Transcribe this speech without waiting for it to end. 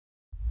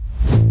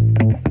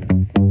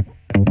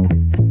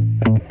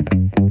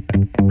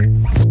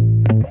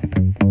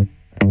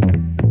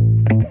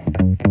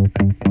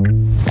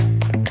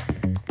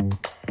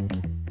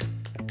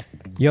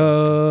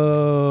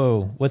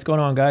Yo, what's going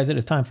on, guys? It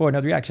is time for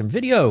another reaction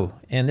video,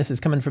 and this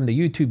is coming from the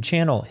YouTube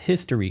channel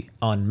History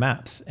on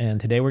Maps. And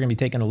today we're going to be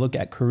taking a look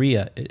at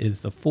Korea. It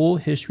is the full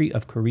history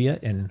of Korea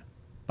in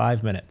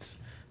 5 minutes.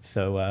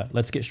 So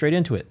let's get straight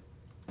into it.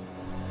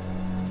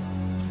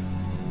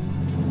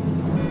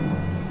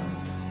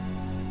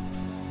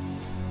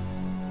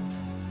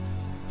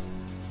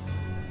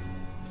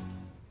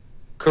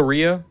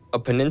 Korea, a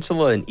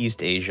peninsula in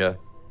East Asia,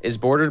 is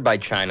bordered by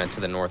China to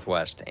the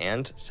northwest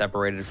and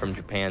separated from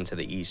Japan to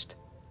the east.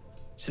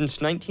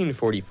 Since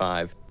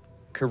 1945,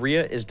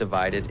 Korea is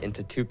divided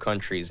into two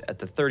countries at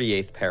the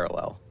 38th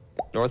parallel,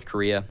 North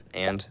Korea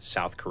and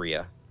South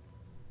Korea.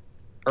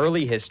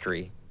 Early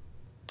history.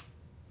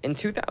 In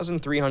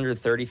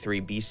 2333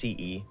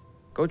 BCE,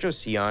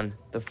 Gojoseon,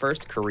 the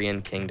first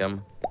Korean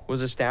kingdom,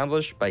 was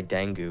established by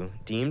Daegu,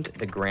 deemed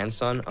the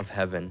grandson of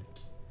heaven.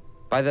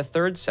 By the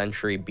 3rd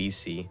century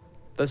BC,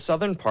 the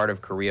southern part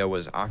of Korea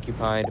was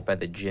occupied by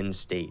the Jin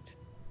state.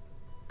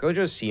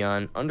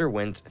 Gojoseon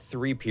underwent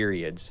 3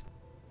 periods: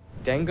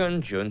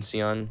 Daegun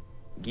Joseon,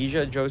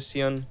 Gija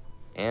Joseon,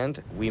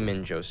 and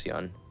Wimin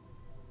Joseon.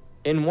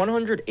 In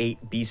 108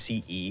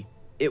 BCE,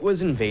 it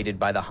was invaded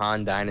by the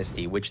Han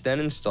dynasty, which then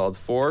installed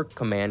 4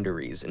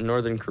 commanderies in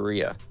northern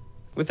Korea.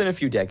 Within a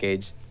few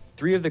decades,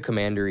 3 of the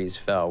commanderies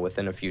fell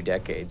within a few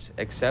decades,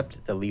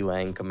 except the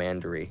Lilang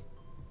commandery.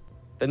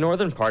 The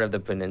northern part of the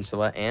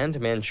peninsula and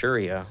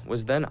Manchuria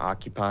was then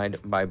occupied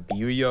by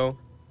Byuyo,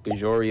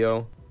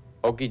 Goryeo,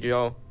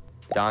 Okgejo,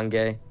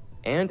 Donghae,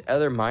 and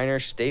other minor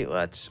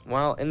statelets,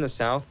 while in the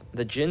south,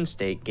 the Jin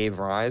state gave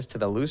rise to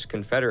the loose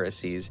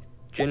confederacies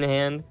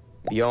Jinhan,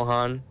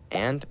 Byeohan,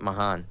 and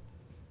Mahan.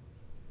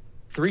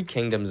 3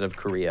 kingdoms of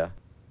Korea.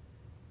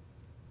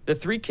 The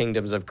 3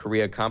 kingdoms of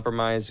Korea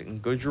comprise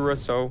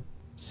Goguryeo,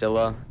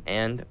 Silla,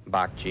 and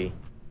Bakji.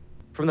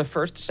 From the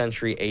 1st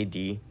century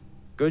AD,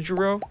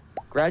 Goguryeo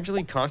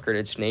gradually conquered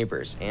its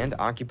neighbors and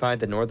occupied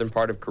the northern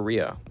part of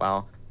Korea,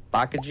 while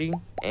Bakji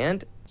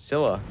and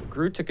Silla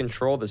grew to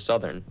control the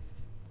southern.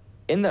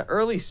 In the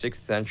early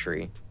 6th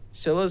century,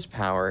 Silla's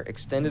power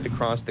extended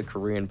across the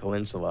Korean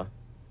peninsula.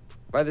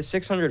 By the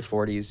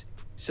 640s,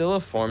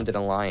 Silla formed an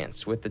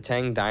alliance with the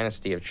Tang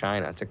dynasty of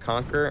China to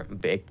conquer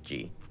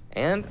Baekje,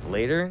 and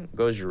later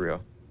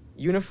Goguryeo,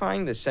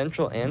 unifying the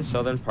central and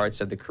southern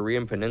parts of the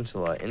Korean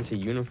peninsula into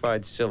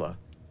unified Silla.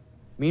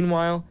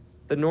 Meanwhile,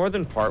 the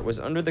northern part was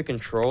under the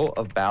control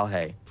of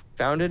Balhae,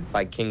 founded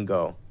by King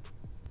Go.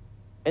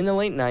 In the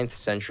late 9th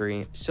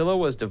century, Silla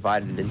was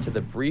divided into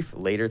the brief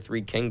later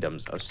 3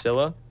 kingdoms of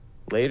Silla,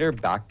 later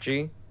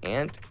Bakji,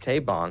 and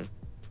Taebong,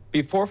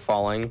 before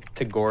falling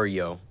to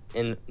Goryeo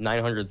in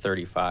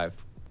 935.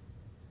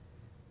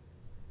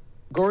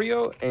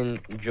 Goryeo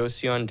and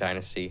Joseon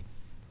dynasty.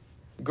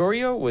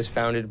 Goryeo was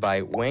founded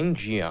by Wang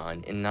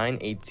Jian in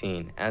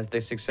 918 as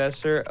the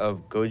successor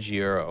of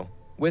Goguryeo,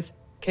 with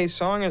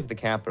Kaesong as the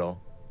capital,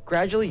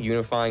 gradually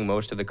unifying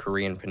most of the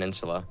Korean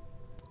peninsula.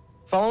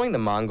 Following the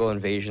Mongol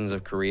invasions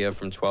of Korea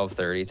from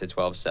 1230 to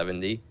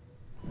 1270,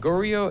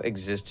 Goryeo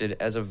existed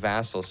as a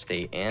vassal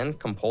state and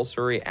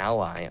compulsory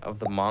ally of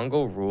the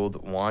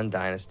Mongol-ruled Yuan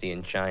dynasty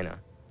in China.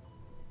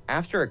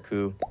 After a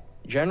coup,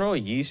 General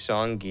Yi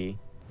Song-gi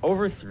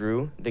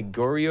overthrew the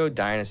Goryeo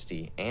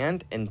dynasty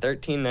and, in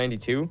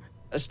 1392,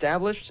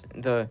 established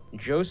the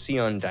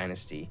Joseon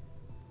dynasty.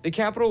 The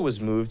capital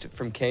was moved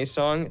from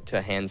Kaesong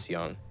to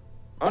Hanseong.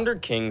 Under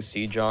King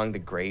Sejong the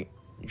Great,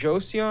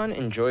 Joseon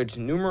enjoyed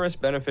numerous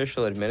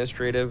beneficial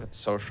administrative,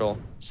 social,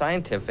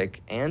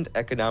 scientific, and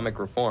economic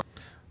reforms.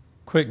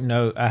 Quick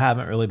note, I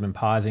haven't really been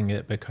pausing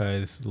it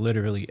because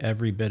literally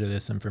every bit of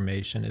this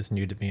information is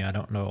new to me. I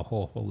don't know a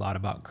whole lot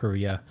about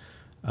Korea,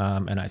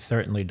 and I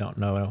certainly don't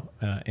know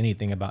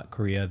anything about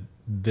Korea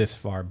this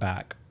far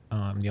back.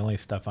 The only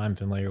stuff I'm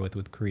familiar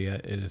with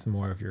Korea is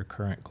more of your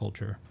current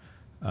culture.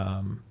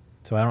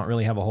 So I don't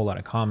really have a whole lot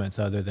of comments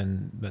other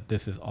than that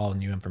this is all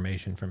new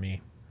information for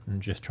me. I'm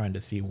just trying to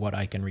see what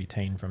I can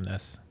retain from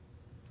this.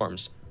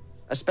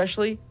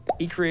 Especially,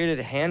 he created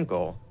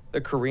Hangul, the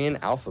Korean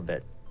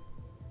alphabet.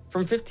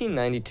 From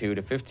 1592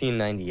 to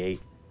 1598,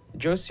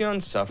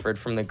 Joseon suffered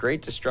from the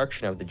great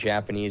destruction of the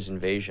Japanese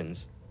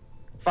invasions.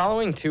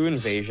 Following 2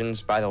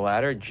 invasions by the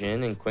latter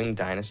Jin and Qing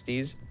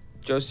dynasties,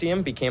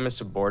 Joseon became a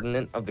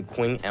subordinate of the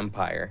Qing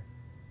Empire.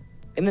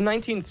 In the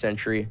 19th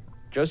century,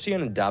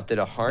 Joseon adopted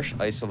a harsh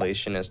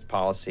isolationist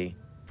policy,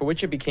 for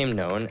which it became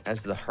known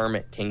as the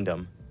Hermit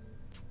Kingdom.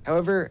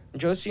 However,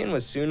 Joseon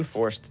was soon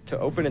forced to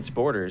open its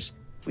borders,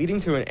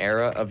 leading to an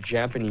era of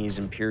Japanese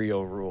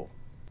imperial rule.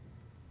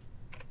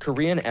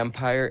 Korean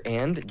Empire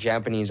and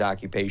Japanese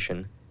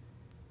occupation.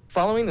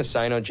 Following the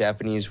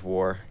Sino-Japanese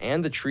War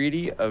and the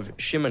Treaty of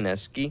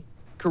Shimonoseki,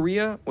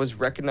 Korea was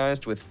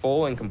recognized with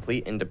full and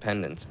complete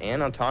independence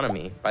and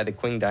autonomy by the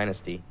Qing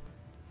dynasty.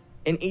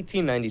 In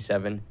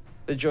 1897,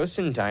 the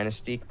Joseon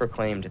dynasty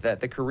proclaimed that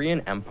the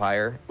Korean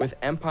Empire with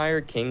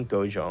Emperor King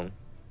Gojong.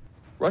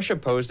 Russia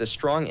posed a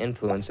strong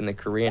influence in the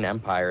Korean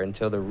Empire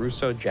until the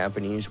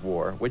Russo-Japanese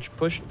War, which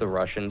pushed the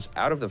Russians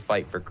out of the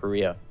fight for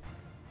Korea.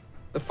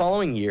 The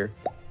following year,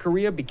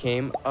 Korea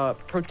became a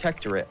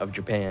protectorate of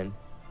Japan.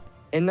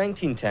 In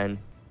 1910,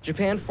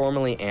 Japan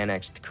formally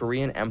annexed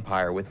Korean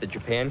Empire with the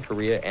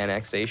Japan-Korea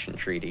Annexation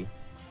Treaty.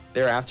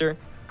 Thereafter,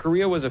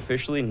 Korea was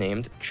officially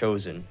named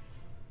Chosen.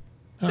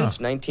 Since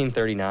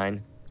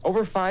 1939,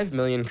 over 5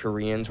 million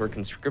Koreans were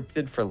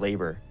conscripted for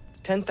labor,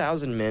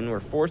 10,000 men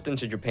were forced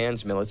into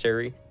Japan's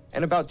military,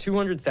 and about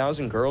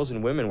 200,000 girls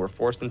and women were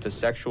forced into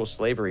sexual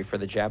slavery for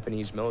the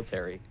Japanese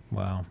military.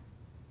 Wow.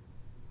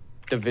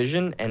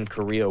 Division and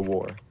Korea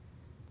War.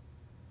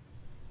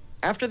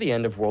 After the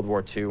end of World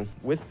War II,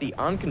 with the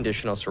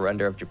unconditional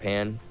surrender of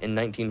Japan in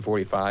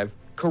 1945,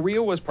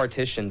 Korea was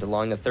partitioned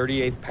along the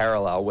 38th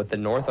parallel, with the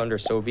North under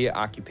Soviet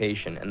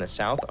occupation and the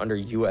South under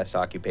U.S.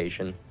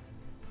 occupation.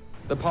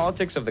 The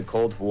politics of the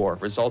Cold War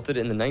resulted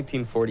in the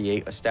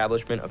 1948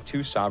 establishment of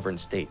two sovereign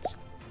states,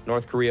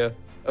 North Korea,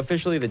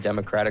 officially the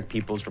Democratic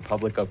People's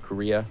Republic of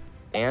Korea,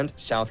 and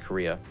South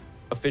Korea,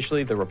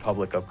 officially the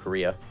Republic of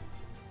Korea.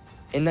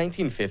 In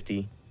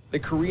 1950, the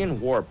Korean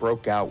War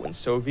broke out when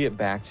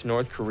Soviet-backed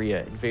North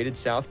Korea invaded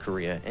South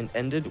Korea and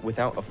ended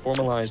without a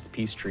formalized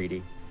peace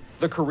treaty.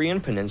 The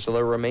Korean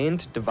peninsula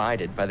remained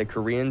divided by the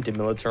Korean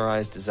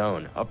Demilitarized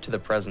Zone up to the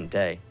present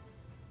day.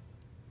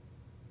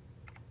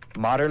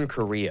 Modern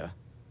Korea.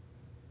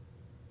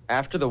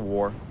 After the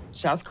war,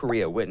 South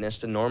Korea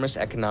witnessed enormous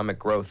economic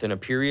growth in a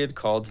period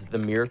called the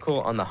Miracle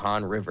on the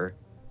Han River,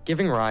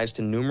 giving rise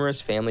to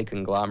numerous family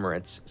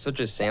conglomerates such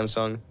as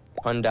Samsung,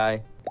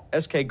 Hyundai,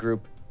 SK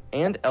Group,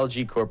 and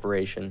LG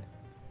Corporation.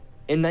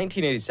 In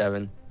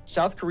 1987,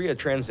 South Korea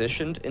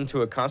transitioned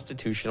into a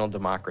constitutional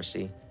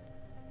democracy.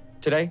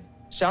 Today,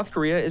 South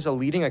Korea is a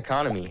leading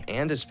economy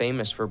and is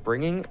famous for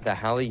bringing the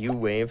Hallyu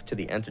wave to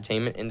the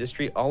entertainment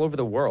industry all over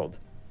the world.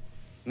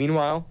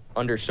 Meanwhile,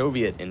 under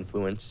Soviet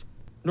influence,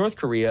 North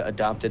Korea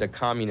adopted a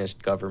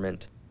communist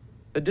government.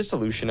 The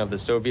dissolution of the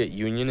Soviet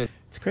Union.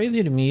 It's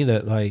crazy to me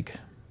that like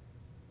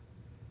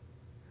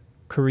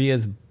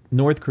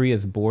North Korea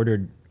is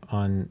bordered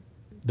on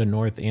the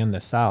North and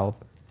the South,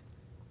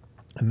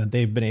 and that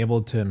they've been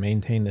able to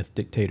maintain this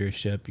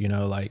dictatorship. You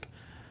know, like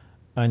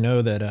I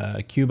know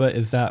that Cuba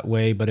is that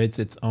way, but it's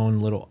its own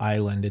little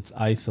island. It's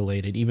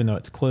isolated, even though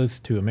it's close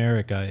to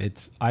America.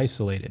 It's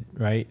isolated,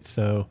 right?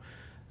 So,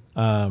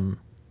 I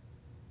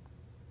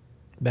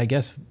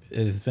guess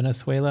is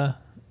Venezuela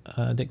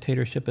a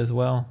dictatorship as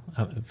well?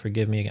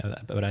 Forgive me,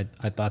 but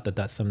I thought that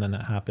that's something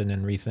that happened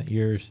in recent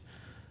years,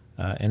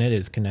 and it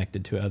is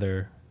connected to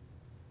other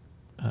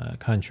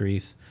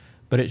countries.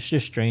 But it's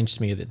just strange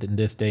to me that in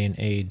this day and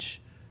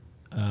age,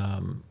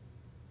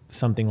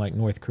 something like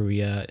North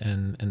Korea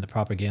and the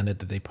propaganda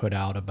that they put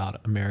out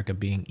about America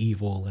being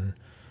evil and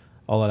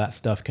all of that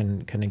stuff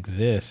can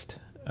exist,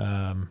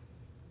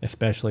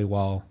 especially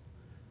while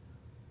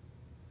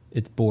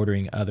it's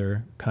bordering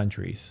other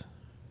countries.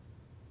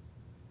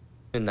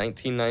 In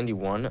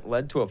 1991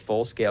 led to a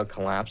full-scale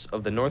collapse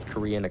of the North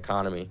Korean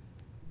economy.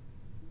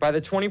 By the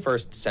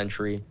 21st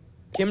century,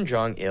 Kim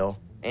Jong-il,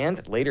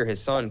 and later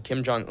his son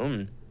Kim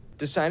Jong-un,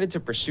 decided to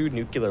pursue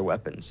nuclear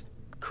weapons,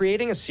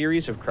 creating a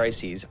series of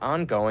crises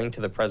ongoing to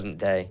the present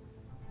day.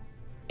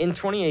 In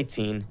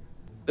 2018,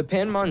 the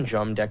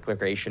Panmunjom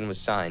Declaration was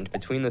signed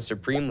between the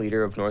Supreme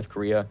Leader of North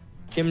Korea,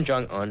 Kim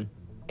Jong-un,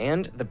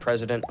 and the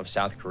President of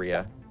South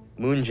Korea,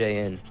 Moon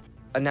Jae-in,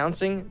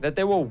 announcing that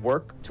they will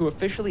work to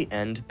officially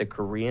end the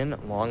Korean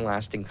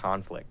long-lasting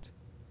conflict.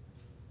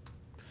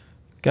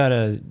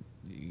 Gotta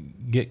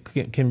get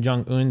Kim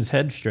Jong-un's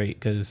head straight,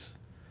 because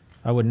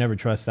I would never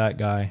trust that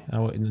guy.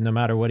 No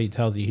matter what he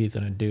tells you he's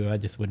going to do, I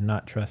just would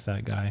not trust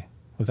that guy.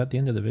 Was that the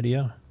end of the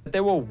video? They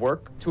will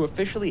work to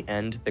officially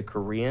end the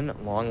Korean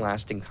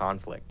long-lasting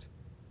conflict.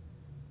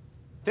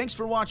 Thanks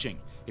for watching.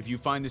 If you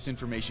find this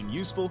information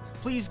useful,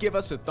 please give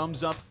us a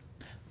thumbs up.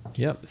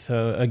 Yep.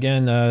 So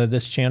again,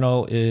 this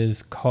channel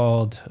is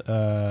called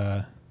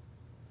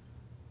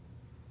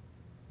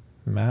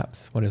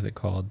Maps. What is it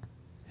called?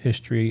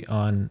 History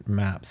on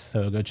Maps.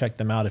 So go check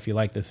them out if you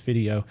like this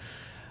video.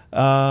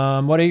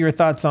 What are your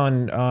thoughts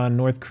on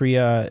North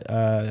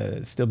Korea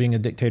still being a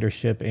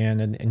dictatorship,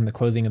 and in the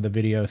closing of the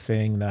video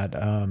saying that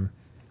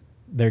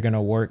they're going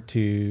to work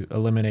to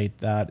eliminate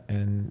that,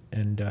 and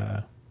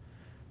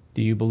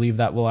do you believe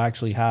that will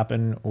actually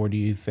happen, or do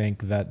you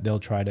think that they'll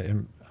try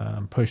to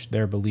push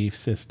their belief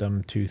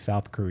system to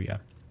South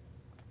Korea?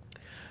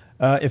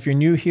 If you're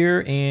new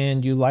here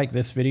and you like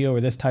this video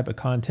or this type of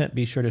content,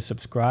 be sure to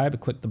subscribe,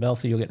 click the bell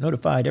so you'll get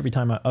notified every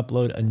time I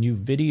upload a new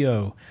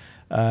video.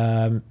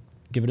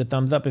 Give it a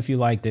thumbs up if you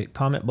liked it.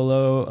 Comment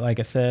below, like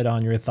I said,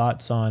 on your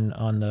thoughts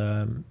on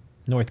the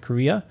North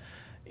Korea.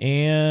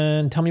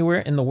 And tell me where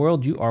in the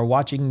world you are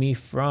watching me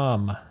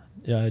from.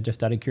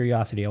 Just out of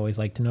curiosity, I always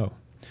like to know.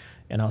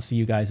 And I'll see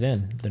you guys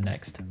in the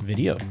next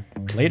video.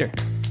 Later.